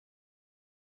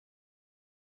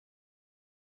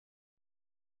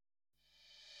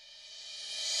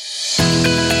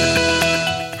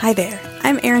Hi there,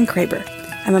 I'm Erin Kraber.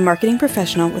 I'm a marketing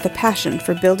professional with a passion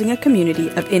for building a community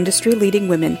of industry-leading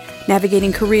women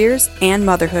navigating careers and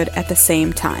motherhood at the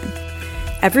same time.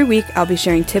 Every week, I'll be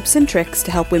sharing tips and tricks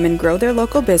to help women grow their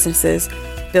local businesses,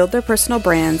 build their personal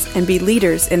brands, and be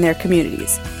leaders in their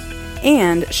communities.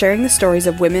 And sharing the stories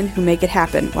of women who make it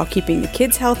happen while keeping the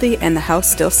kids healthy and the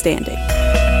house still standing.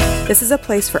 This is a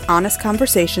place for honest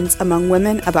conversations among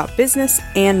women about business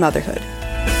and motherhood.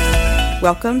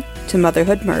 Welcome to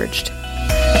Motherhood Merged.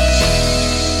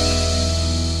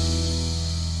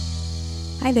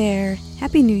 Hi there.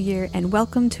 Happy New Year and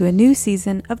welcome to a new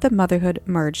season of the Motherhood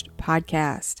Merged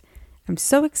podcast. I'm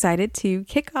so excited to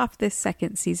kick off this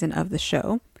second season of the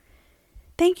show.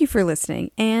 Thank you for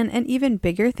listening, and an even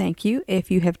bigger thank you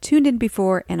if you have tuned in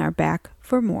before and are back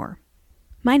for more.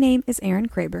 My name is Erin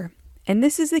Kraber, and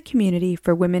this is the community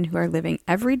for women who are living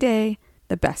every day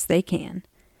the best they can,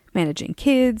 managing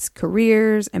kids,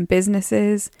 careers, and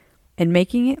businesses, and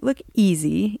making it look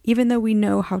easy, even though we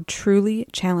know how truly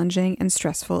challenging and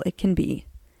stressful it can be.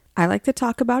 I like to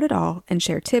talk about it all and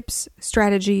share tips,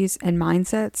 strategies, and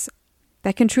mindsets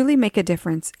that can truly make a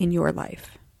difference in your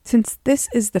life. Since this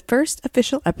is the first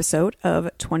official episode of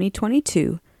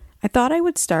 2022, I thought I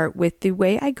would start with the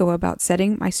way I go about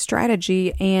setting my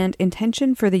strategy and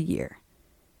intention for the year.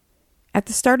 At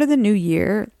the start of the new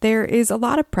year, there is a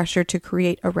lot of pressure to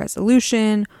create a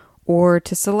resolution or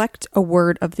to select a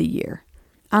word of the year.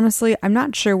 Honestly, I'm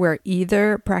not sure where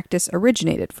either practice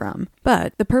originated from,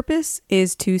 but the purpose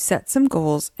is to set some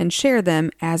goals and share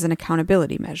them as an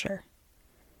accountability measure.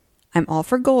 I'm all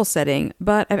for goal setting,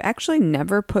 but I've actually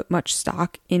never put much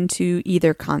stock into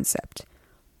either concept.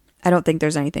 I don't think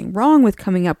there's anything wrong with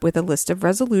coming up with a list of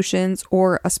resolutions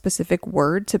or a specific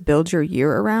word to build your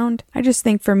year around. I just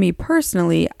think for me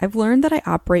personally, I've learned that I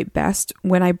operate best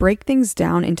when I break things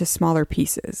down into smaller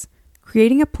pieces.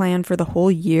 Creating a plan for the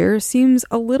whole year seems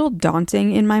a little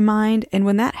daunting in my mind, and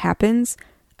when that happens,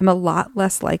 I'm a lot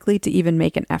less likely to even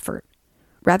make an effort.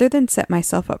 Rather than set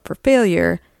myself up for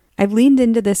failure, I've leaned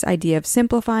into this idea of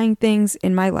simplifying things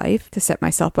in my life to set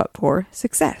myself up for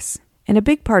success. And a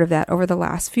big part of that over the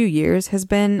last few years has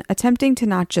been attempting to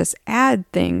not just add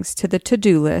things to the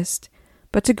to-do list,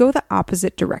 but to go the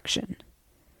opposite direction.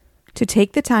 To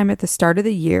take the time at the start of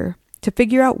the year to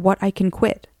figure out what I can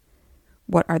quit.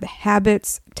 What are the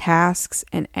habits, tasks,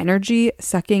 and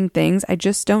energy-sucking things I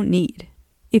just don't need?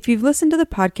 If you've listened to the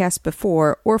podcast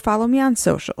before or follow me on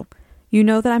social, you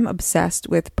know that I'm obsessed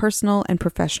with personal and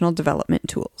professional development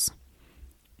tools.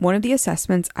 One of the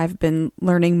assessments I've been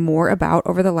learning more about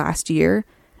over the last year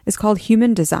is called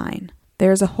human design.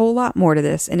 There's a whole lot more to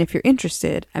this, and if you're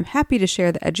interested, I'm happy to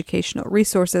share the educational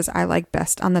resources I like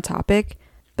best on the topic,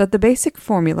 but the basic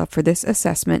formula for this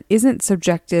assessment isn't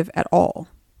subjective at all.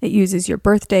 It uses your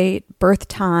birth date, birth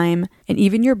time, and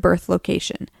even your birth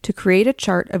location to create a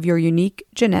chart of your unique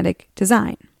genetic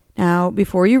design. Now,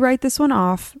 before you write this one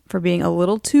off for being a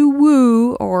little too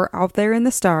woo or out there in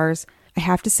the stars, I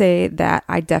have to say that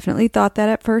I definitely thought that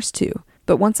at first too.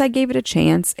 But once I gave it a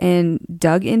chance and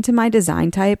dug into my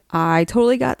design type, I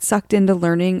totally got sucked into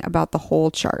learning about the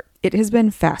whole chart. It has been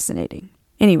fascinating.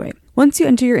 Anyway, once you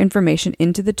enter your information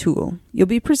into the tool, you'll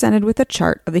be presented with a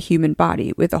chart of the human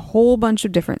body with a whole bunch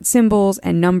of different symbols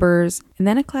and numbers, and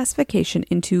then a classification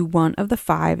into one of the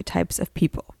 5 types of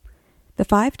people. The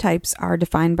 5 types are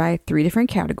defined by 3 different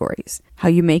categories: how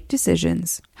you make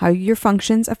decisions, how your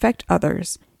functions affect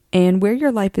others, and where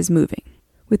your life is moving.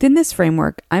 Within this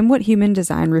framework, I'm what human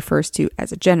design refers to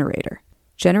as a generator.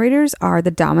 Generators are the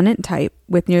dominant type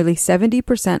with nearly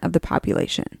 70% of the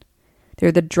population. They're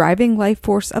the driving life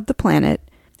force of the planet,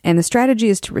 and the strategy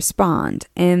is to respond,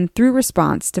 and through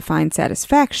response to find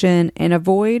satisfaction and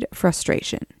avoid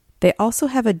frustration. They also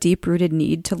have a deep-rooted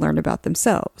need to learn about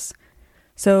themselves.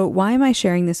 So why am I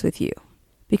sharing this with you?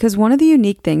 Because one of the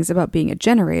unique things about being a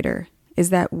generator is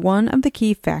that one of the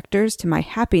key factors to my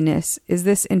happiness is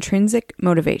this intrinsic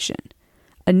motivation,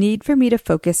 a need for me to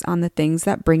focus on the things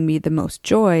that bring me the most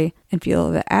joy and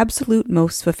feel the absolute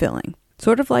most fulfilling,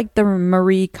 sort of like the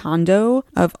Marie Kondo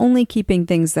of only keeping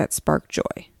things that spark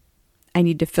joy. I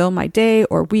need to fill my day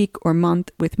or week or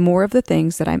month with more of the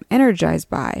things that I'm energized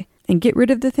by and get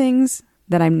rid of the things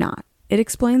that I'm not. It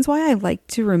explains why I like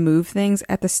to remove things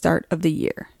at the start of the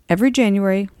year. Every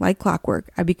January, like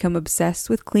clockwork, I become obsessed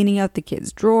with cleaning out the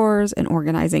kids' drawers and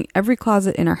organizing every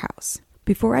closet in our house.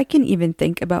 Before I can even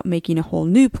think about making a whole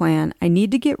new plan, I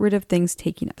need to get rid of things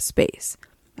taking up space.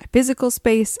 My physical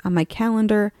space, on my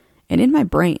calendar, and in my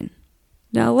brain.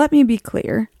 Now, let me be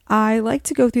clear. I like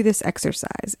to go through this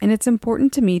exercise, and it's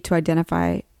important to me to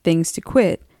identify things to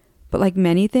quit. But like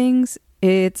many things,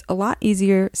 it's a lot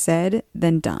easier said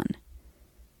than done.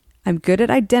 I'm good at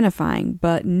identifying,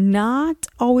 but not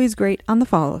always great on the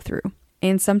follow through.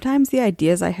 And sometimes the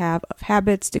ideas I have of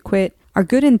habits to quit are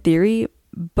good in theory,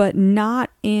 but not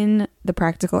in the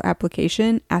practical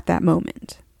application at that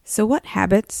moment. So what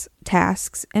habits,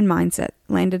 tasks, and mindset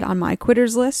landed on my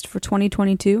quitters list for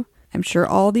 2022? I'm sure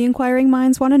all the inquiring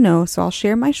minds want to know, so I'll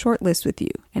share my short list with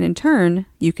you. And in turn,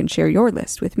 you can share your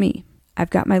list with me. I've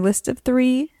got my list of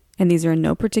 3, and these are in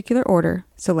no particular order,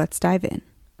 so let's dive in.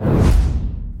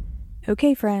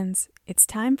 Okay, friends, it's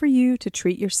time for you to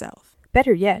treat yourself.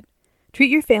 Better yet,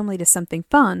 treat your family to something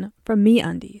fun from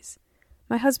MeUndies.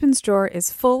 My husband's drawer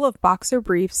is full of boxer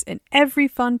briefs in every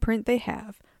fun print they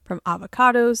have, from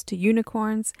avocados to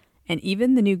unicorns, and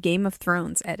even the new Game of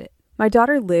Thrones edit. My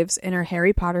daughter lives in her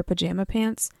Harry Potter pajama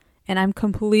pants, and I'm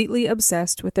completely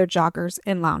obsessed with their joggers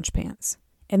and lounge pants.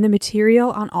 And the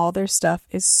material on all their stuff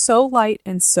is so light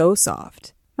and so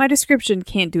soft. My description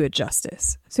can't do it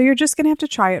justice, so you're just going to have to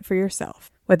try it for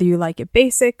yourself. Whether you like it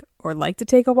basic or like to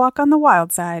take a walk on the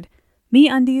wild side,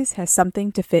 MeUndies has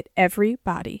something to fit every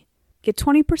body. Get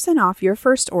 20% off your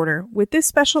first order with this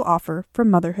special offer from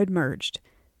Motherhood Merged.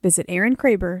 Visit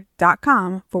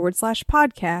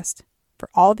erinkraber.com/podcast for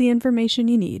all the information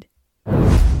you need.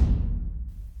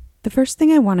 The first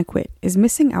thing I want to quit is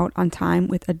missing out on time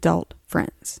with adult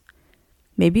friends.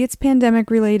 Maybe it's pandemic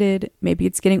related, maybe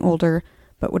it's getting older,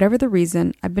 but whatever the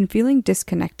reason, I've been feeling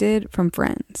disconnected from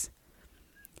friends.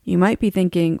 You might be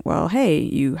thinking, well, hey,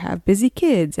 you have busy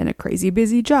kids and a crazy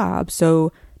busy job,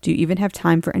 so do you even have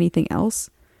time for anything else?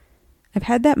 I've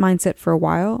had that mindset for a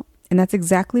while, and that's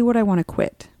exactly what I want to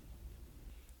quit.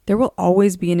 There will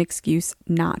always be an excuse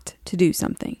not to do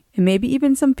something, and maybe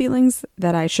even some feelings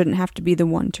that I shouldn't have to be the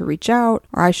one to reach out,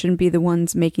 or I shouldn't be the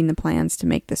ones making the plans to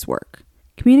make this work.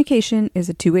 Communication is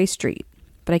a two-way street,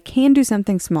 but I can do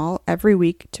something small every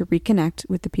week to reconnect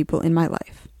with the people in my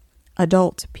life.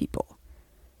 Adult people.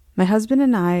 My husband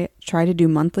and I try to do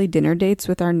monthly dinner dates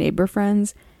with our neighbor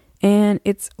friends, and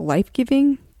it's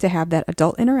life-giving to have that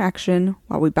adult interaction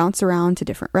while we bounce around to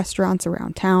different restaurants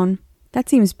around town. That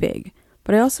seems big,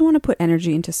 but I also want to put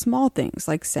energy into small things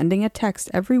like sending a text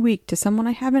every week to someone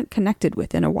I haven't connected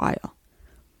with in a while.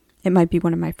 It might be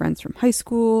one of my friends from high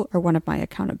school or one of my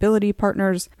accountability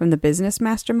partners from the business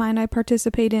mastermind I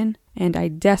participate in, and I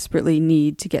desperately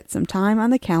need to get some time on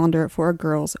the calendar for a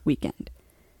girls' weekend.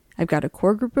 I've got a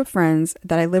core group of friends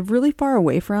that I live really far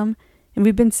away from, and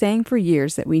we've been saying for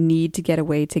years that we need to get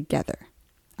away together.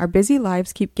 Our busy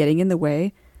lives keep getting in the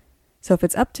way, so if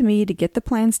it's up to me to get the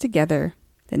plans together,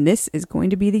 then this is going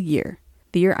to be the year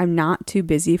I'm not too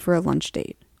busy for a lunch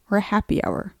date, or a happy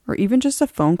hour, or even just a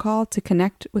phone call to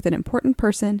connect with an important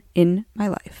person in my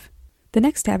life. The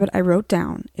next habit I wrote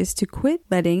down is to quit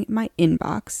letting my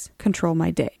inbox control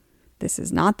my day. This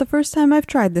is not the first time I've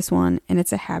tried this one, and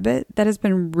it's a habit that has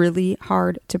been really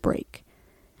hard to break.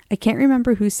 I can't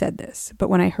remember who said this, but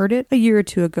when I heard it a year or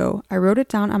two ago, I wrote it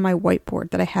down on my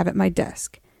whiteboard that I have at my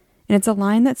desk. And it's a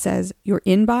line that says, your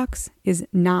inbox is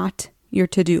not your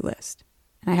to-do list.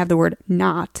 And I have the word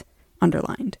not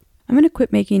underlined. I'm going to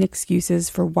quit making excuses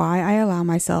for why I allow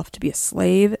myself to be a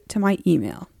slave to my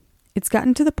email. It's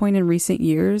gotten to the point in recent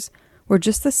years where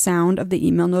just the sound of the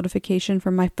email notification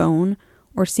from my phone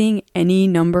or seeing any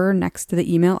number next to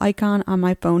the email icon on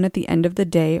my phone at the end of the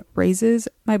day raises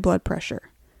my blood pressure.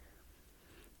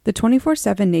 The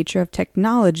 24/7 nature of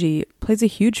technology plays a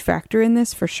huge factor in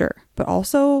this for sure, but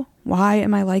also, why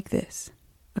am I like this?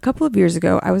 A couple of years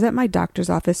ago, I was at my doctor's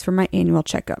office for my annual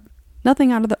checkup.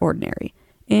 Nothing out of the ordinary.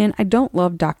 And I don't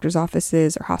love doctor's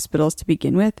offices or hospitals to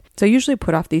begin with, so I usually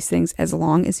put off these things as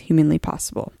long as humanly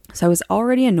possible. So I was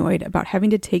already annoyed about having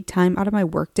to take time out of my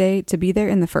workday to be there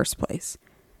in the first place.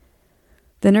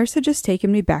 The nurse had just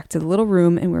taken me back to the little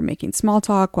room and we were making small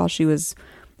talk while she was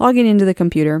logging into the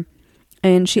computer.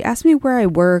 And she asked me where I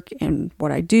work and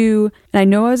what I do, and I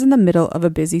know I was in the middle of a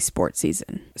busy sports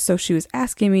season. So she was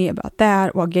asking me about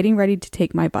that while getting ready to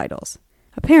take my vitals.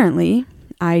 Apparently,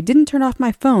 I didn't turn off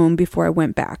my phone before I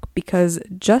went back because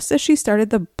just as she started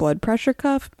the blood pressure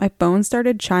cuff, my phone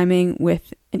started chiming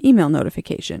with an email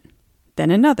notification.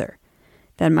 Then another.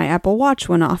 Then my Apple Watch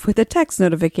went off with a text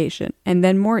notification, and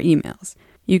then more emails.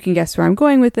 You can guess where I'm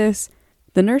going with this.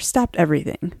 The nurse stopped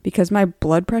everything because my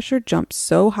blood pressure jumped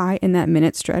so high in that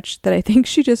minute stretch that I think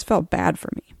she just felt bad for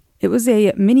me. It was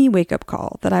a mini wake-up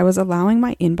call that I was allowing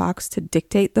my inbox to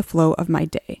dictate the flow of my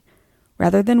day.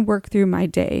 Rather than work through my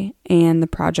day and the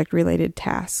project-related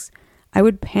tasks, I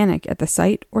would panic at the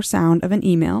sight or sound of an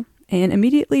email and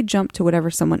immediately jump to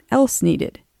whatever someone else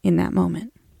needed in that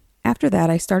moment. After that,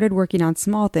 I started working on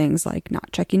small things like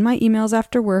not checking my emails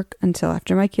after work until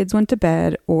after my kids went to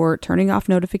bed or turning off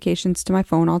notifications to my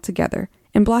phone altogether.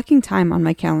 and blocking time on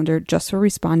my calendar just for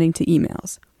responding to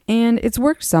emails. And it's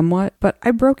worked somewhat, but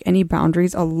I broke any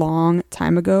boundaries a long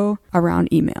time ago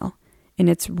around email, and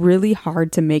it's really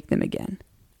hard to make them again.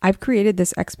 I've created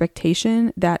this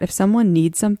expectation that if someone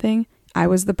needs something, I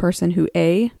was the person who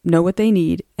A, know what they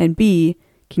need, and B,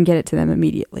 can get it to them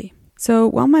immediately. So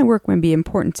while my work may be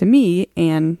important to me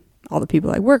and all the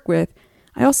people I work with,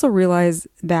 I also realize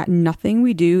that nothing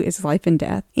we do is life and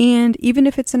death. And even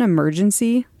if it's an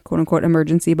emergency, quote unquote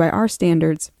emergency by our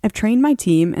standards, I've trained my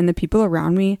team and the people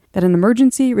around me that an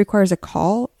emergency requires a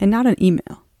call and not an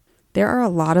email. There are a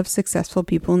lot of successful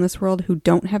people in this world who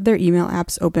don't have their email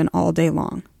apps open all day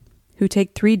long, who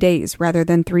take 3 days rather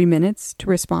than 3 minutes to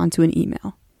respond to an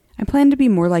email. I plan to be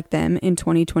more like them in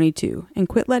 2022 and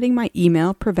quit letting my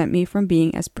email prevent me from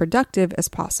being as productive as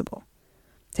possible.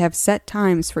 To have set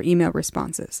times for email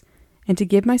responses, and to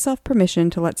give myself permission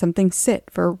to let something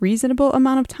sit for a reasonable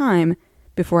amount of time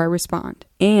before I respond,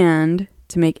 and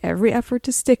to make every effort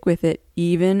to stick with it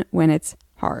even when it's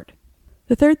hard.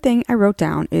 The third thing I wrote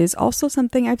down is also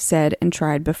something I've said and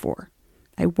tried before.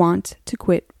 I want to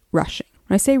quit rushing.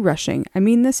 When I say rushing, I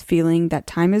mean this feeling that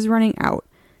time is running out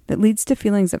that leads to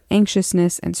feelings of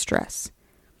anxiousness and stress.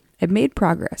 I've made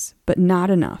progress, but not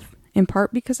enough, in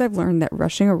part because I've learned that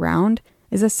rushing around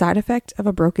is a side effect of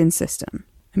a broken system.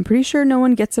 I'm pretty sure no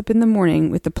one gets up in the morning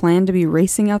with the plan to be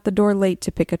racing out the door late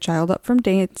to pick a child up from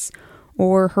dance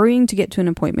or hurrying to get to an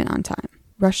appointment on time.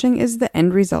 Rushing is the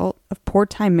end result of poor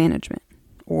time management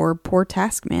or poor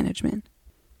task management.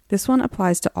 This one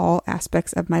applies to all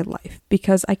aspects of my life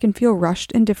because I can feel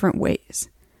rushed in different ways.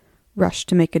 Rushed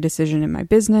to make a decision in my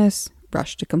business,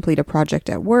 rushed to complete a project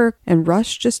at work, and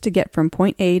rushed just to get from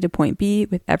point A to point B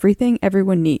with everything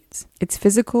everyone needs. It's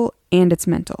physical and it's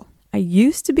mental. I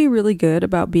used to be really good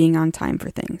about being on time for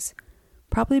things,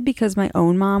 probably because my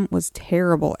own mom was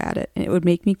terrible at it and it would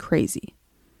make me crazy.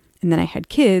 And then I had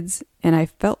kids and I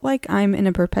felt like I'm in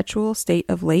a perpetual state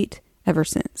of late ever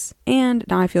since. And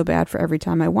now I feel bad for every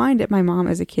time I whined at my mom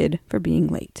as a kid for being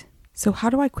late. So how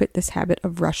do I quit this habit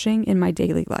of rushing in my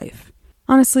daily life?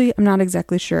 Honestly, I'm not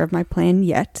exactly sure of my plan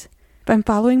yet. If I'm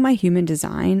following my human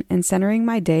design and centering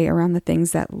my day around the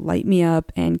things that light me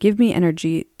up and give me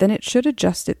energy, then it should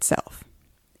adjust itself.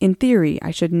 In theory,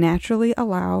 I should naturally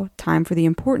allow time for the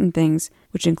important things,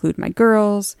 which include my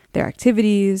girls, their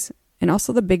activities, and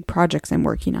also the big projects I'm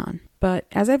working on. But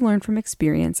as I've learned from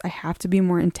experience, I have to be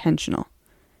more intentional.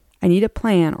 I need a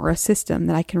plan or a system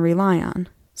that I can rely on,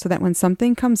 so that when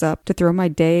something comes up to throw my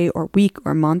day or week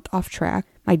or month off track,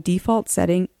 my default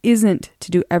setting isn't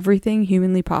to do everything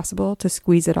humanly possible to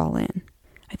squeeze it all in.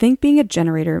 I think being a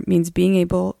generator means being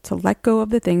able to let go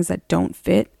of the things that don't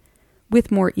fit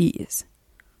with more ease.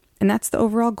 And that's the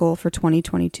overall goal for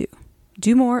 2022.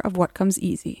 Do more of what comes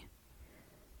easy.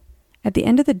 At the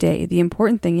end of the day, the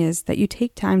important thing is that you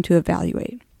take time to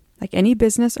evaluate. Like any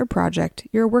business or project,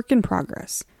 you're a work in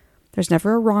progress. There's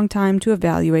never a wrong time to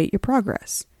evaluate your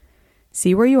progress.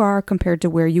 See where you are compared to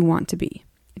where you want to be.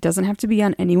 It doesn't have to be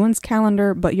on anyone's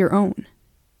calendar but your own.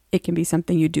 It can be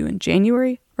something you do in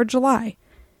January or July,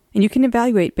 and you can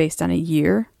evaluate based on a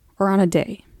year or on a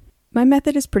day. My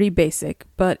method is pretty basic,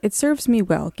 but it serves me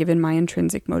well given my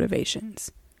intrinsic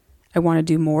motivations. I want to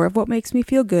do more of what makes me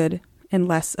feel good and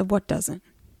less of what doesn't.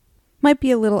 Might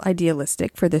be a little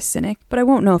idealistic for this cynic, but I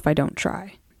won't know if I don't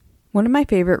try. One of my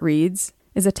favorite reads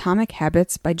is Atomic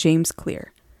Habits by James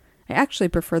Clear. I actually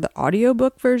prefer the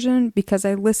audiobook version because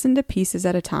I listen to pieces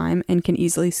at a time and can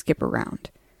easily skip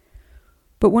around.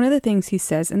 But one of the things he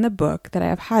says in the book that I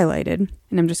have highlighted,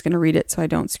 and I'm just going to read it so I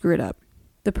don't screw it up.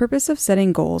 The purpose of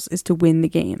setting goals is to win the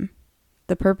game.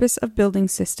 The purpose of building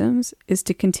systems is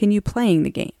to continue playing the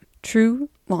game. True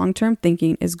long-term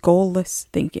thinking is goalless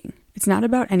thinking. It's not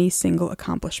about any single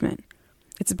accomplishment.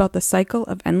 It's about the cycle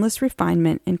of endless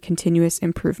refinement and continuous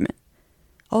improvement.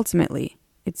 Ultimately,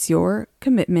 it's your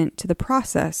commitment to the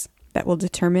process that will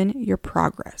determine your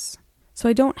progress. So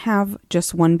I don't have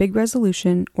just one big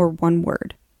resolution or one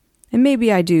word. And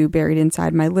maybe I do buried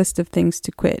inside my list of things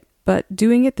to quit, but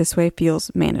doing it this way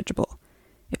feels manageable.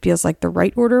 It feels like the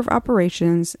right order of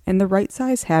operations and the right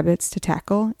size habits to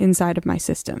tackle inside of my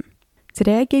system.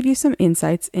 Today I gave you some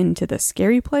insights into the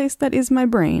scary place that is my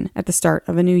brain at the start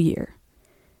of a new year.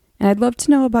 And I'd love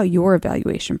to know about your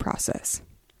evaluation process.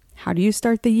 How do you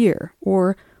start the year?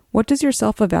 Or what does your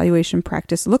self-evaluation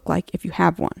practice look like if you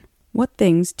have one? What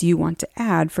things do you want to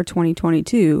add for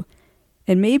 2022?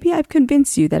 And maybe I've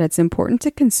convinced you that it's important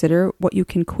to consider what you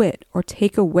can quit or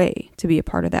take away to be a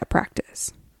part of that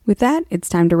practice. With that, it's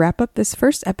time to wrap up this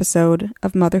first episode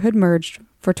of Motherhood Merged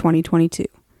for 2022.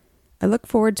 I look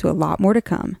forward to a lot more to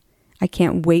come. I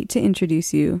can't wait to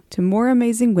introduce you to more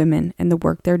amazing women and the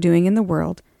work they're doing in the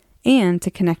world, and to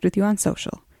connect with you on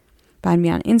social. Find me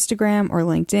on Instagram or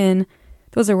LinkedIn.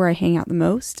 Those are where I hang out the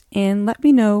most, and let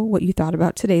me know what you thought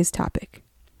about today's topic.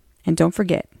 And don't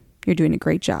forget, you're doing a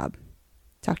great job.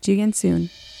 Talk to you again soon.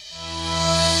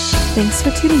 Thanks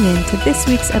for tuning in to this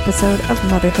week's episode of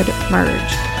Motherhood Merged.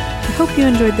 I hope you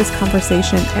enjoyed this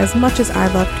conversation as much as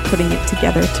I loved putting it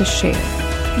together to share.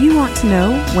 If you want to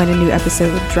know when a new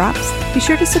episode drops, be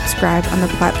sure to subscribe on the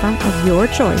platform of your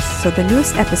choice so the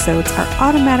newest episodes are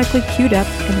automatically queued up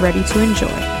and ready to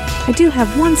enjoy. I do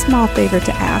have one small favor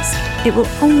to ask. It will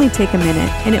only take a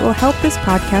minute, and it will help this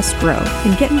podcast grow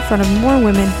and get in front of more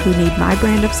women who need my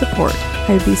brand of support.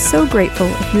 I would be so grateful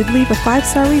if you would leave a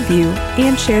 5-star review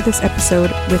and share this episode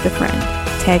with a friend.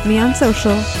 Tag me on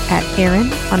social at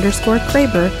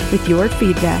Erin_Kraber with your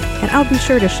feedback, and I'll be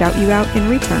sure to shout you out in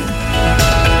return.